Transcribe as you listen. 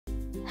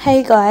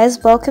Hey guys,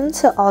 welcome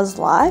to Oz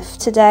Life.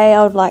 Today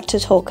I would like to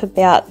talk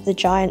about the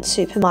giant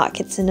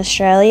supermarkets in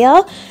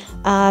Australia,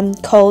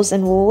 Coles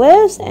and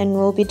Woolworths, and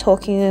we'll be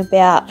talking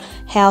about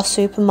how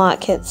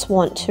supermarkets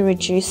want to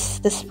reduce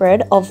the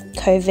spread of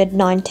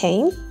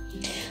COVID-19.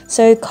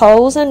 So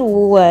Coles and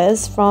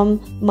Woolworths from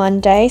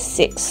Monday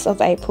 6th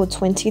of April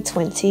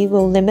 2020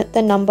 will limit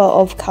the number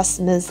of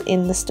customers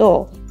in the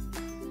store.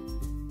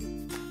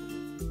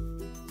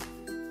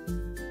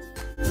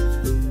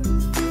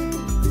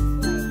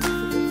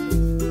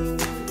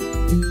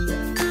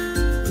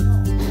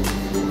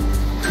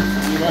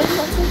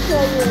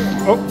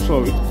 Oh,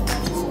 sorry.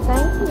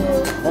 Thank you.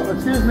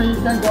 Excuse me, you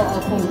can go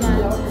out from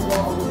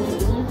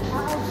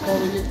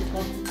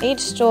here. Each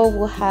store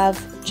will have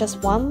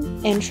just one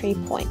entry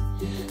point.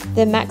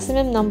 The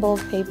maximum number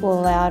of people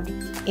allowed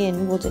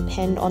in will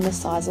depend on the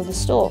size of the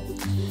store.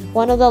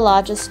 One of the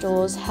largest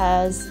stores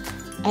has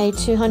a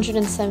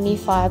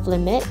 275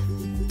 limit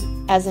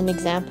as an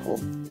example.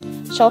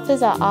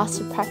 Shoppers are asked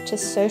to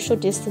practice social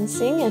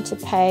distancing and to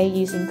pay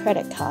using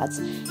credit cards.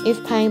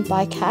 If paying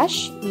by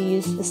cash, you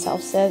use the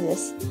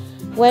self-service.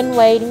 When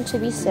waiting to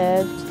be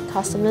served,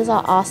 customers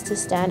are asked to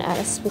stand at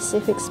a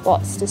specific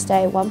spots to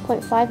stay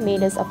 1.5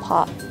 meters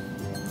apart.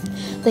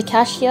 The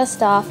cashier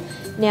staff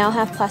now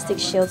have plastic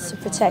shields to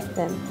protect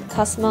them.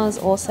 Customers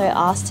also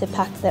asked to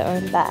pack their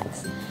own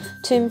bags.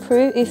 To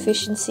improve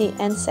efficiency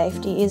and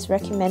safety, it is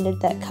recommended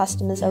that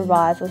customers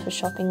arrive with a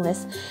shopping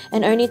list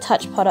and only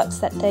touch products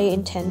that they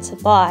intend to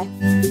buy.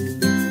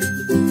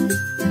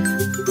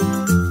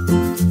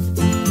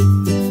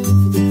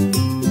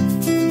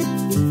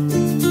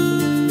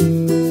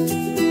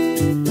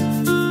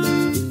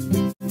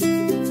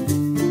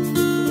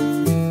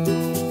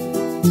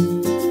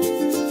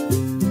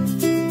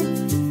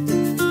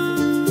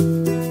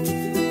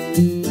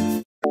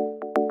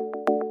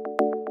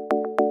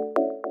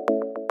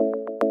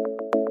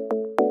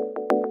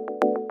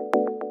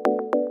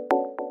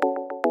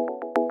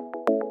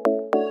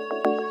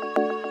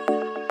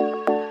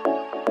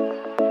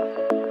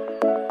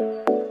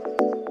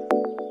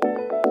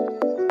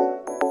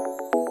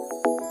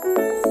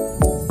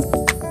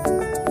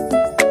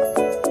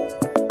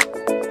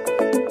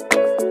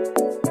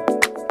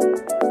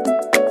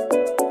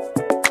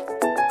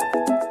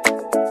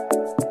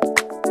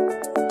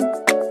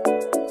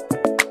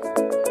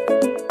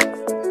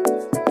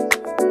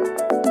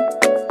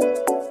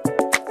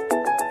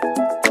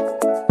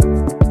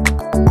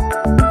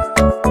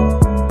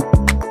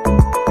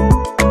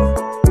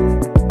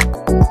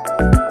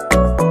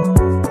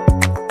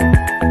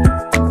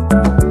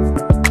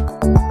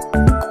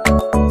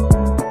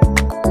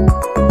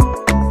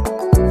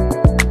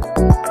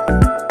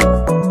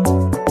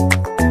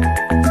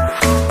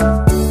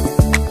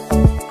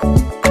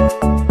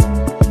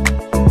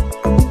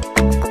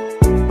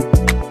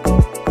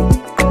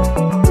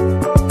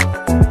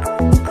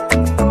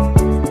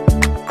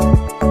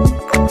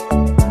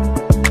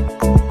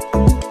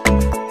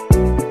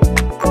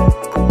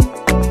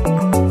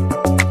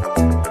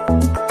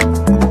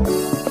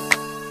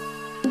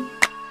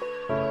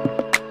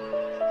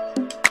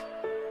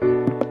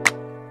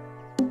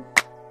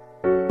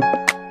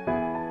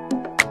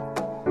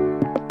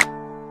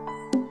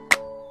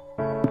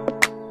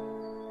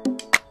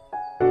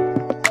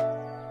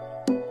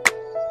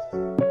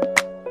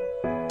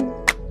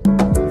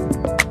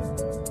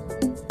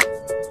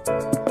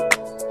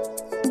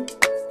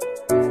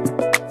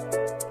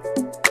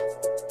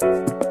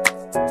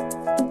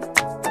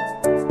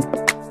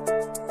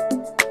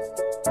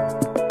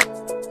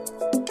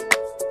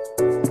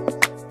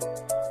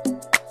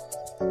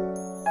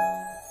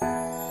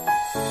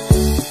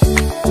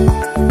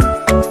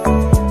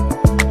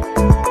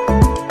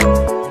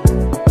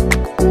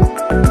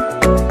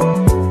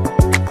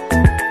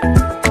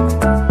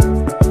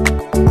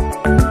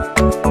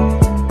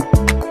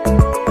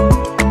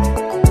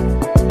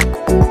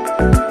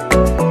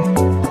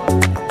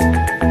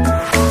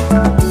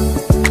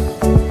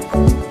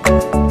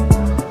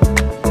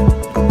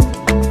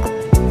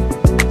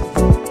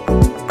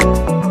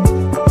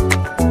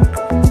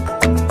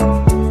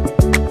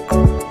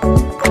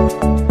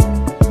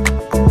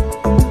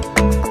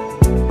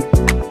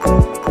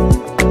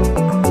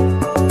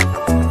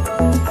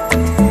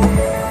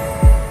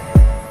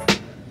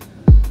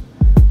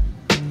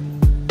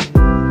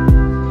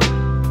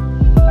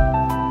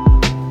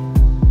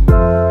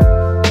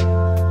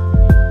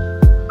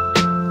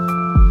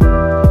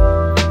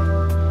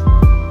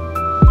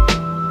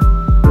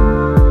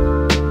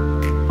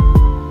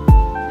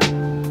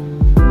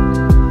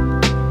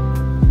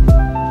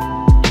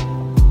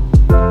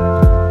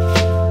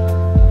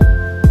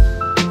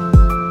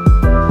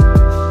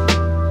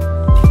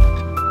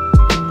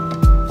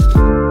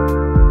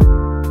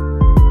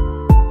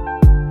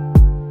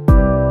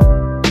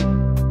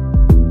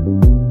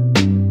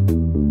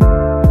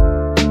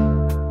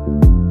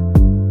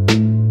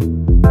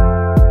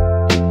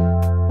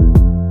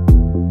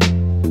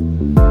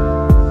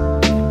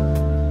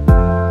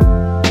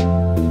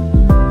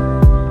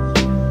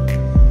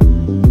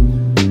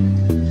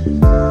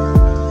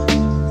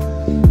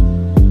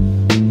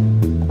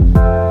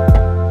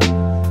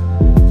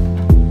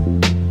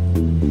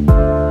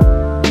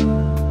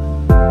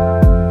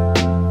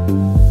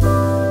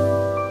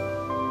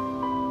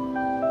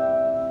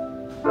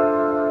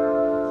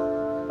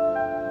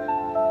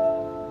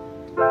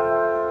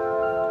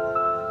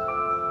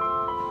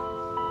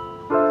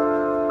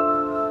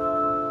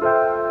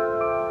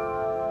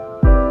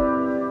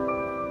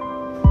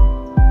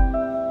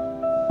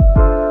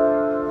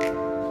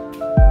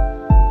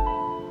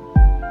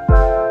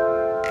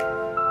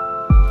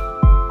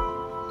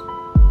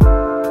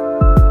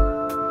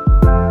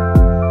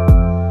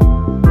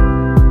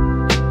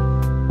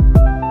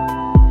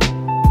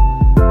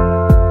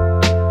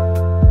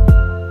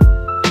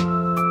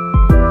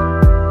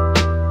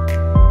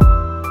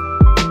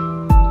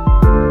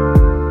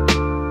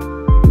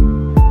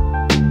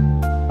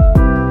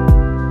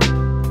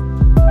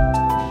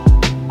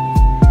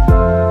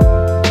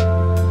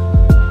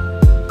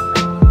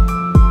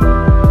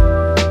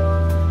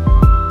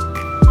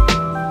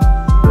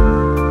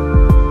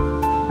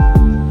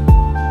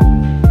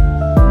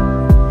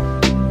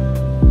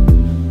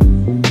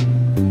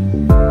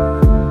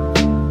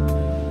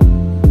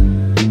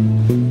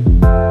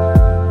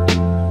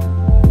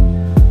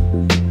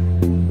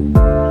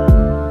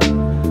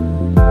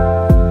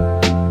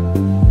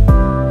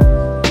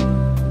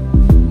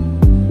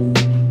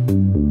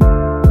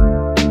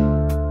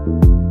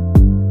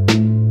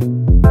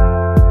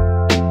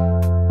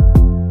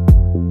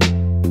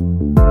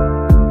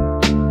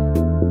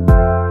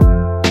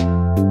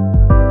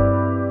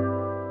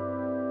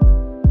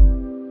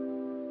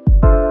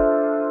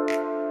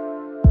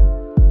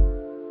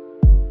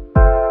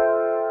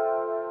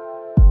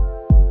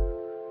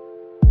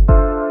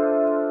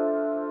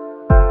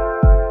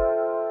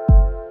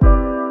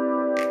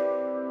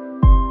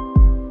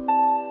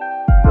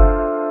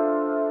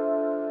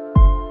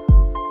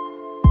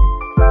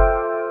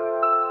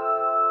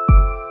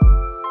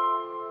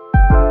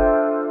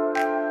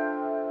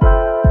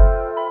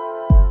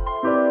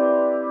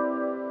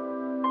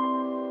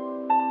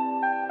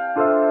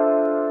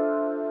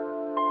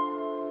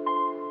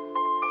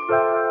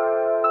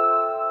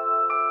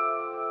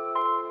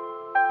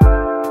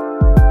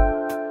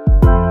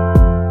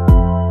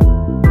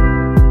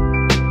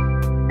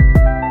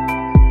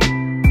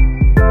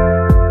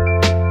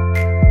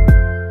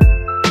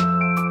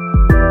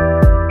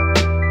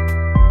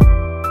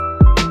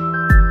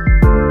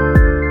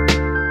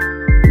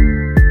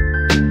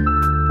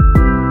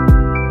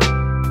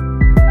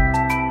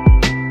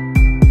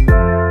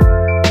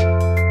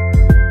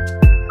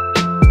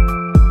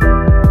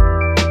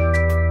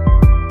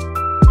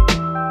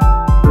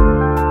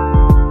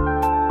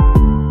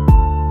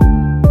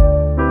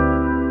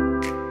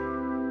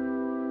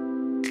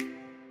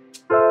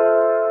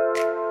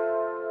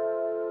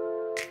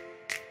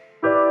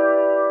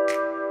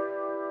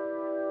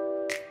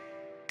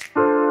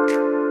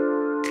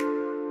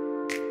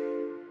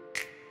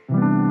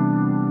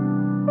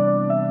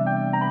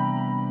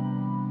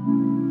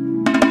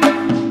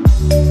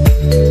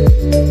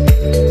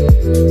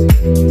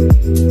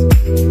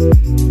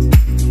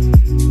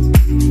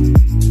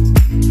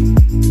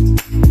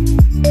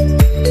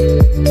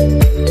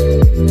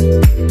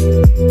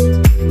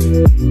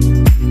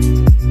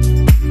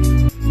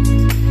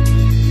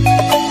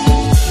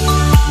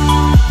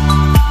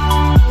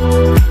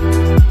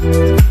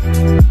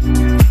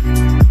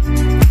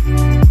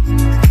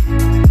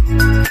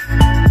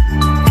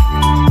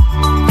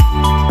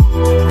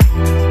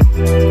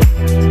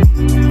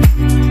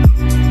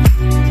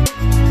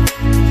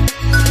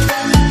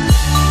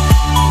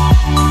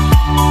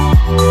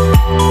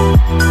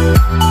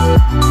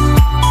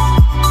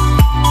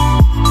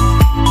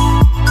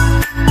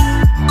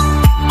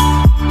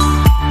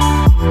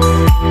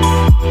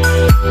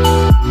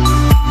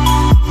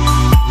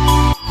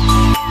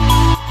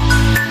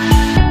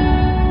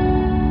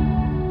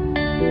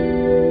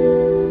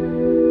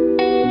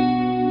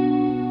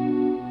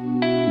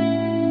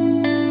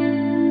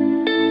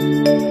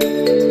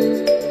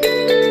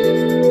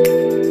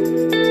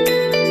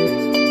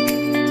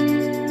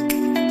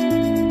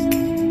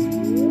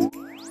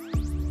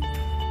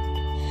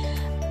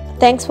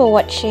 Thanks for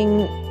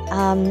watching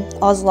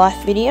Oz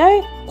Life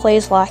video.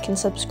 Please like and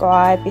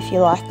subscribe if you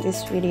like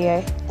this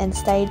video, and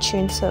stay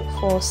tuned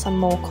for some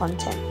more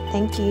content.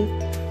 Thank you.